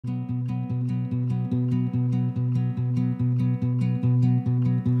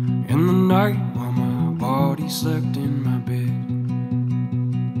slept in my bed.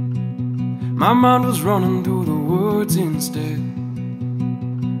 My mind was running through the woods instead.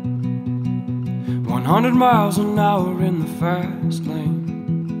 100 miles an hour in the fast lane,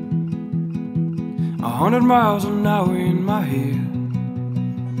 100 miles an hour in my head.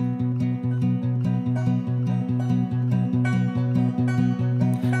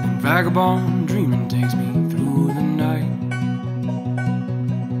 And vagabond dreaming takes me through the night,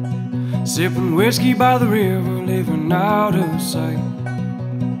 sipping whiskey by the river, living out of sight.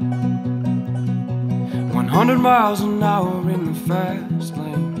 100 miles an hour in the fast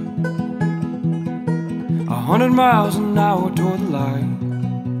lane, 100 miles an hour toward the light.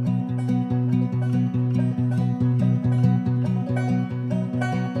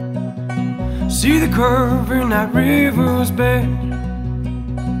 See the curve in that river's bed,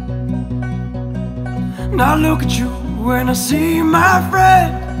 and I look at you when I see my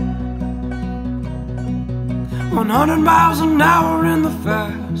friend. 100 miles an hour in the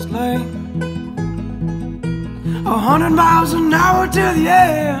fast lane, 100 miles an hour till the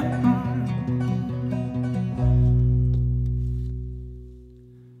end.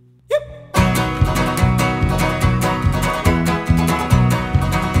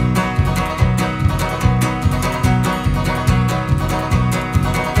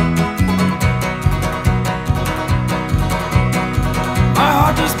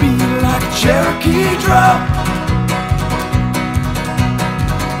 Just beat like a Cherokee drum,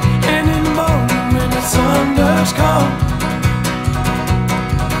 and in the morning when the sun does come,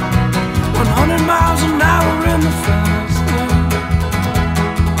 100 miles an